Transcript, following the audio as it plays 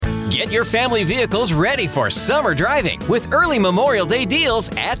Get your family vehicles ready for summer driving with early Memorial Day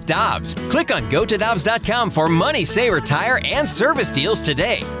deals at Dobbs. Click on GoToDobbs.com for money saver tire and service deals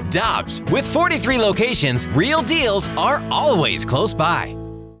today. Dobbs, with 43 locations, real deals are always close by.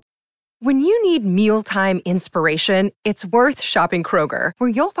 When you need mealtime inspiration, it's worth shopping Kroger, where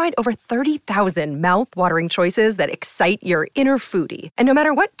you'll find over 30,000 mouth-watering choices that excite your inner foodie. And no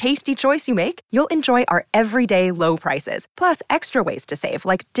matter what tasty choice you make, you'll enjoy our everyday low prices, plus extra ways to save,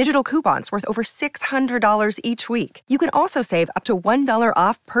 like digital coupons worth over $600 each week. You can also save up to $1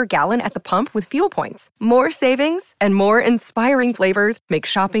 off per gallon at the pump with fuel points. More savings and more inspiring flavors make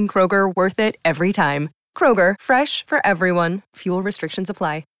shopping Kroger worth it every time. Kroger, fresh for everyone. Fuel restrictions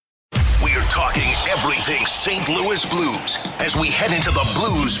apply. We're talking everything St. Louis Blues as we head into the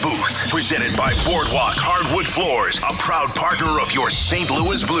Blues Booth. Presented by Boardwalk Hardwood Floors, a proud partner of your St.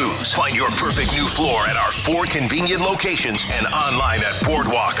 Louis Blues. Find your perfect new floor at our 4 convenient locations and online at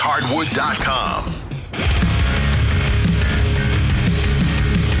boardwalkhardwood.com.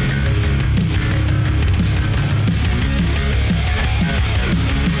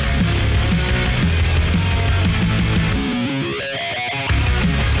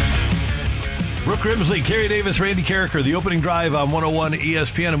 Brooke Grimsley, Kerry Davis, Randy Carricker, the opening drive on 101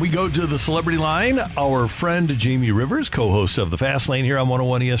 ESPN. And we go to the celebrity line. Our friend Jamie Rivers, co-host of the Fast Lane here on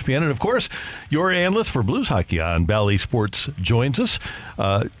 101 ESPN. And, of course, your analyst for Blues hockey on Bally Sports joins us.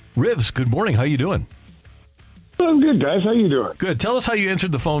 Rivs, good morning. How you doing? I'm good, guys. How you doing? Good. Tell us how you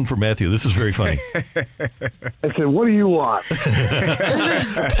answered the phone for Matthew. This is very funny. I said, what do you want?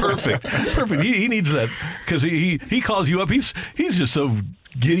 Perfect. He needs that because he calls you up. He's just so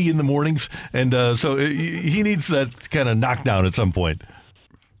giddy in the mornings, and so he needs that kind of knockdown at some point.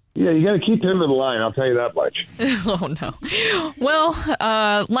 Yeah, you got to keep him in line, I'll tell you that much. Oh, no. Well,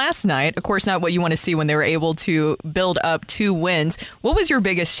 last night, of course, not what you want to see when they were able to build up 2 wins. What was your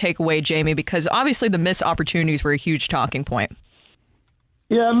biggest takeaway, Jamie? Because obviously the missed opportunities were a huge talking point.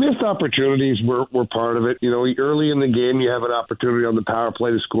 Yeah, missed opportunities were part of it. You know, early in the game, you have an opportunity on the power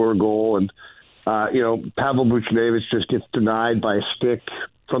play to score a goal, and Pavel Buchnevich just gets denied by a stick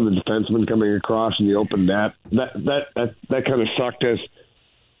from the defenseman coming across in the open net. That kind of sucked as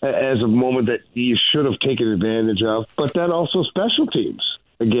a moment that you should have taken advantage of. But then also special teams.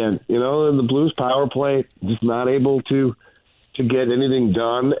 Again, in the Blues power play, just not able to get anything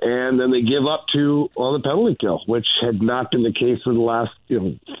done, and then they give up on the penalty kill, which had not been the case for the last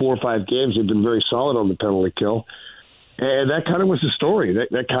 4 or 5 games. They've been very solid on the penalty kill. And that kind of was the story.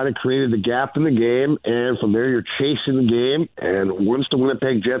 That kind of created the gap in the game, and from there you're chasing the game. And once the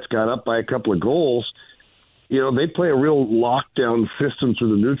Winnipeg Jets got up by a couple of goals, they play a real lockdown system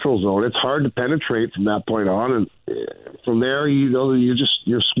through the neutral zone. It's hard to penetrate from that point on, and from there,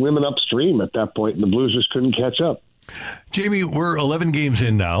 you're swimming upstream at that point, and the Blues just couldn't catch up. Jamie, we're 11 games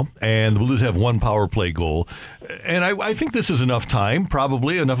in now, and the Blues have 1 power play goal. And I think this is enough time,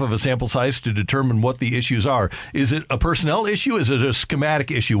 probably enough of a sample size to determine what the issues are. Is it a personnel issue? Is it a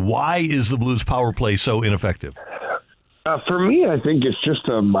schematic issue? Why is the Blues power play so ineffective? For me, I think it's just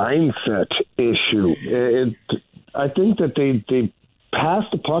a mindset issue. I think that they pass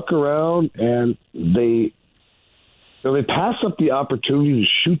the puck around and they pass up the opportunity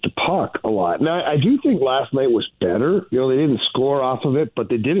to shoot the puck a lot. Now, I do think last night was better. They didn't score off of it, but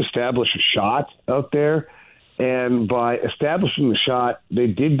they did establish a shot out there. And by establishing the shot, they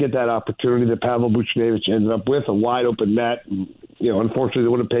did get that opportunity that Pavel Buchnevich ended up with, a wide-open net. And, unfortunately,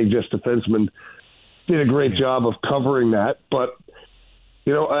 the Winnipeg Jets defenseman did a great job of covering that. But,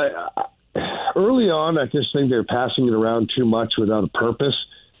 early on, I just think they're passing it around too much without a purpose.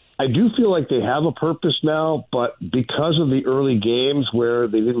 I do feel like they have a purpose now, but because of the early games where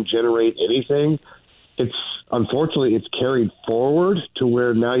they didn't generate anything, unfortunately it's carried forward to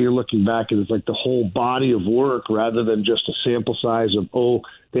where now you're looking back and it's like the whole body of work rather than just a sample size of,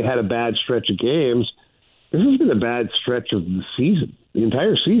 they had a bad stretch of games. This has been a bad stretch of the season. The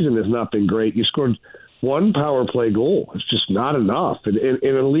entire season has not been great. You scored 1 power play goal. It's just not enough.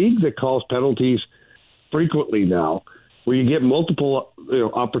 In a league that calls penalties frequently now, where you get multiple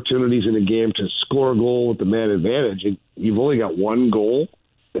opportunities in a game to score a goal with the man advantage, and you've only got 1 goal,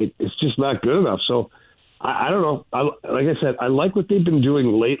 it's just not good enough. So I don't know. Like I said, I like what they've been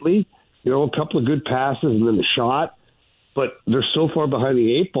doing lately. A couple of good passes and then the shot, but they're so far behind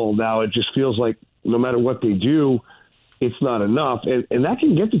the 8 ball now. It just feels like no matter what they do, it's not enough. And that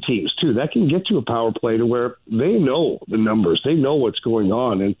can get to teams too. That can get to a power play to where they know the numbers, they know what's going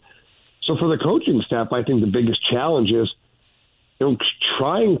on. And so for the coaching staff, I think the biggest challenge is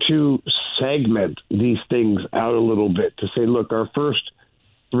trying to segment these things out a little bit to say, look, our first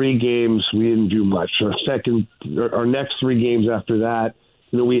 3 games, we didn't do much. Our next 3 games after that,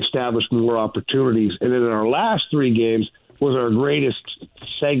 we established more opportunities. And then in our last 3 games was our greatest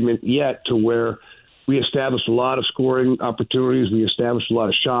segment yet, to where we established a lot of scoring opportunities. We established a lot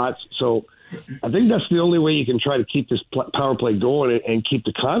of shots. So I think that's the only way you can try to keep this power play going and keep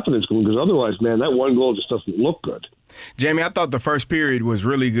the confidence going, because otherwise, man, that one goal just doesn't look good. Jamie, I thought the first period was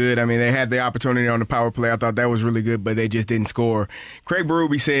really good. I mean, they had the opportunity on the power play. I thought that was really good, but they just didn't score. Craig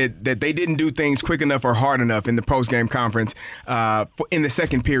Berube said that they didn't do things quick enough or hard enough in the post-game conference in the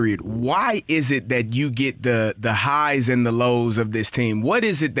second period. Why is it that you get the highs and the lows of this team? What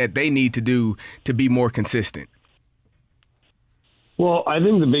is it that they need to do to be more consistent? Well, I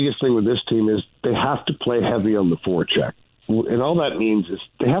think the biggest thing with this team is they have to play heavy on the forecheck. And all that means is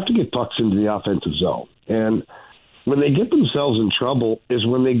they have to get pucks into the offensive zone. And when they get themselves in trouble is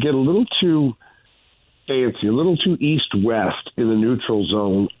when they get a little too fancy, a little too east-west in the neutral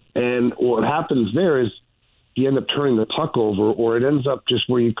zone. And what happens there is you end up turning the puck over, or it ends up just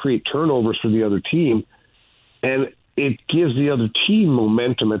where you create turnovers for the other team. And it gives the other team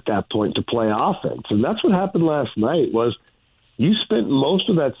momentum at that point to play offense. And that's what happened last night. Was you spent most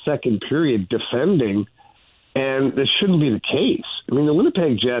of that second period defending, and this shouldn't be the case. I mean, the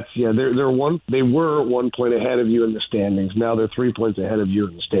Winnipeg Jets, they were 1 point ahead of you in the standings. Now they're 3 points ahead of you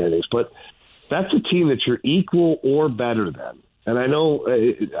in the standings. But that's a team that you're equal or better than. And I know,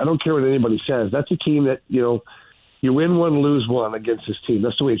 I don't care what anybody says. That's a team that, you win one, lose one against this team.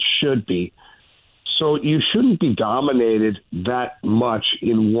 That's the way it should be. So you shouldn't be dominated that much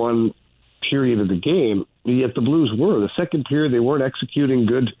in one period of the game. Yet the Blues were. The second period, they weren't executing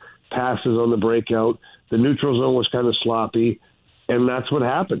good passes on the breakout. The neutral zone was kind of sloppy, and that's what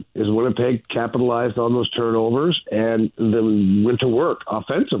happened. Is Winnipeg capitalized on those turnovers and then went to work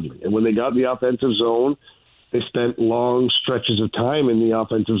offensively. And when they got in the offensive zone, they spent long stretches of time in the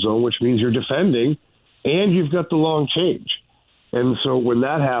offensive zone, which means you're defending, and you've got the long change. And so when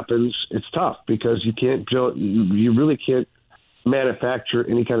that happens, it's tough because you really can't manufacture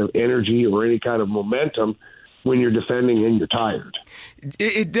any kind of energy or any kind of momentum when you're defending and you're tired.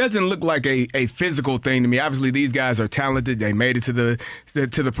 It doesn't look like a physical thing to me. Obviously, these guys are talented. They made it to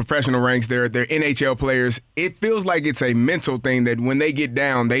the professional ranks. They're NHL players. It feels like it's a mental thing that when they get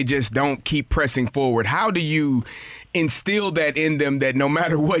down, they just don't keep pressing forward. How do you instill that in them that no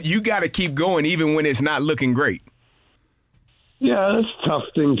matter what, you got to keep going even when it's not looking great? Yeah, that's a tough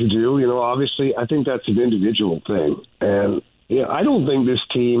thing to do. Obviously, I think that's an individual thing. And I don't think this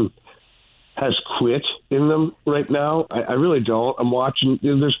team has quit in them right now. I really don't. I'm watching.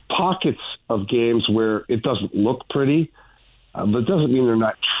 There's pockets of games where it doesn't look pretty, but it doesn't mean they're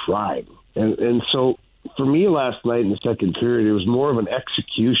not trying. And so for me last night in the second period, it was more of an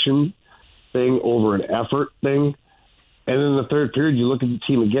execution thing over an effort thing. And in the third period, you look at the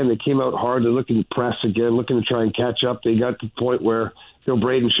team again. They came out hard. They're looking to press again, looking to try and catch up. They got to the point where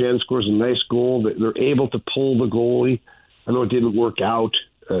Braden Shen scores a nice goal. They're able to pull the goalie. I know it didn't work out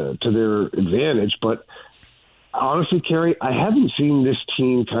to their advantage, but honestly, Kerry, I haven't seen this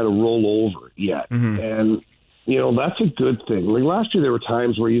team kind of roll over yet. Mm-hmm. And, that's a good thing. Like last year, there were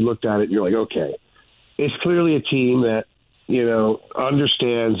times where you looked at it and you're like, okay, it's clearly a team that,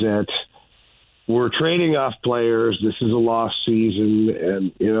 understands that we're trading off players. This is a lost season.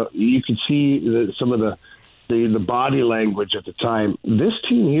 And, you could see some of the body language at the time. This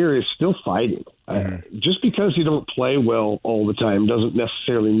team here is still fighting. Just because you don't play well all the time doesn't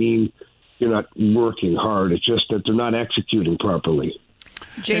necessarily mean you're not working hard. It's just that they're not executing properly.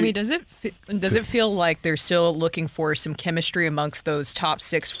 Jamie, does it feel like they're still looking for some chemistry amongst those top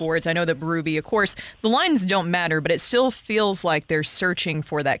six forwards? I know that Berube, of course, the lines don't matter, but it still feels like they're searching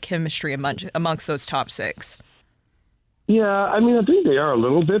for that chemistry amongst those top six. Yeah, I think they are a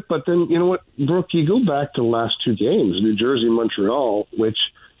little bit, but then, you know what, Brooke, you go back to the last two games, New Jersey and Montreal, which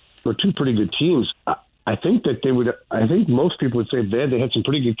were two pretty good teams. I think most people would say they had some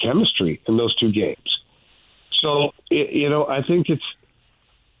pretty good chemistry in those two games. So, I think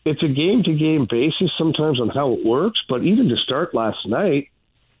it's a game-to-game basis sometimes on how it works, but even to start last night,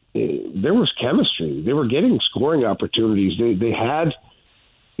 there was chemistry. They were getting scoring opportunities. They had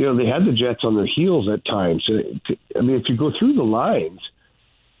the Jets on their heels at times. If you go through the lines,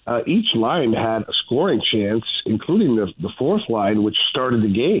 each line had a scoring chance, including the fourth line, which started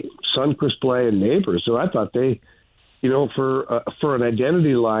the game, Sundqvist, Blais, and Neighbors. So I thought they, for an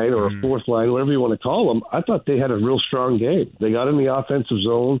identity line or a fourth line, whatever you want to call them, I thought they had a real strong game. They got in the offensive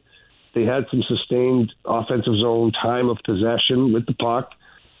zone. They had some sustained offensive zone time of possession with the puck.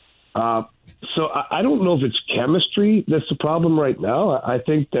 So I don't know if it's chemistry that's the problem right now. I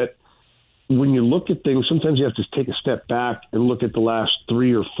think that when you look at things, sometimes you have to take a step back and look at the last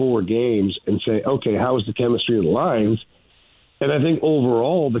 3 or 4 games and say, okay, how is the chemistry of the lines? And I think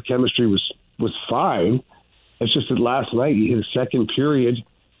overall the chemistry was fine. It's just that last night you hit a second period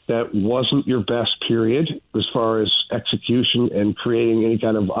that wasn't your best period as far as execution and creating any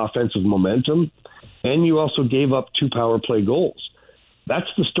kind of offensive momentum. And you also gave up 2 power play goals. That's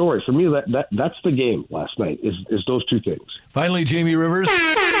the story. For me, that's the game last night, is those 2 things. Finally, Jamie Rivers.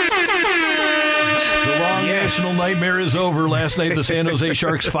 The long national nightmare is over. Last night, the San Jose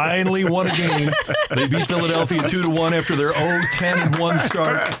Sharks finally won a game. They beat Philadelphia 2-1 after their 0-10-1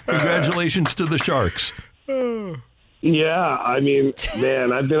 start. Congratulations to the Sharks. Yeah, I mean,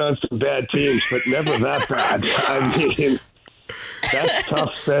 man, I've been on some bad teams, but never that bad. I mean, that's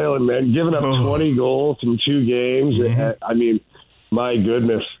tough sailing, man. Giving up 20 goals in 2 games, I mean, my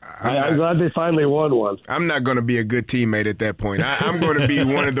goodness. I'm glad they finally won one. I'm not going to be a good teammate at that point. I'm going to be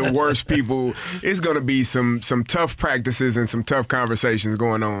one of the worst people. It's going to be some tough practices and some tough conversations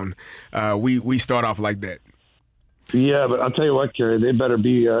going on. We start off like that. Yeah, but I'll tell you what, Kerry, they better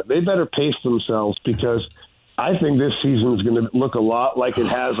pace themselves, because I think this season is going to look a lot like it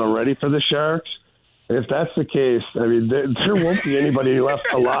has already for the Sharks. And if that's the case, I mean, there won't be anybody left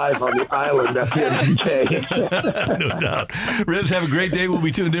alive on the island at the end of the day. No doubt. Ribs, have a great day. We'll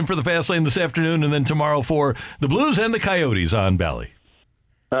be tuned in for the Fast Lane this afternoon, and then tomorrow for the Blues and the Coyotes on Bally.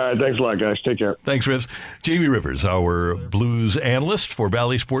 All right, thanks a lot, guys. Take care. Thanks, Ribs. Jamie Rivers, our Blues analyst for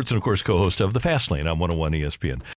Bally Sports and, of course, co-host of the Fast Lane on 101 ESPN.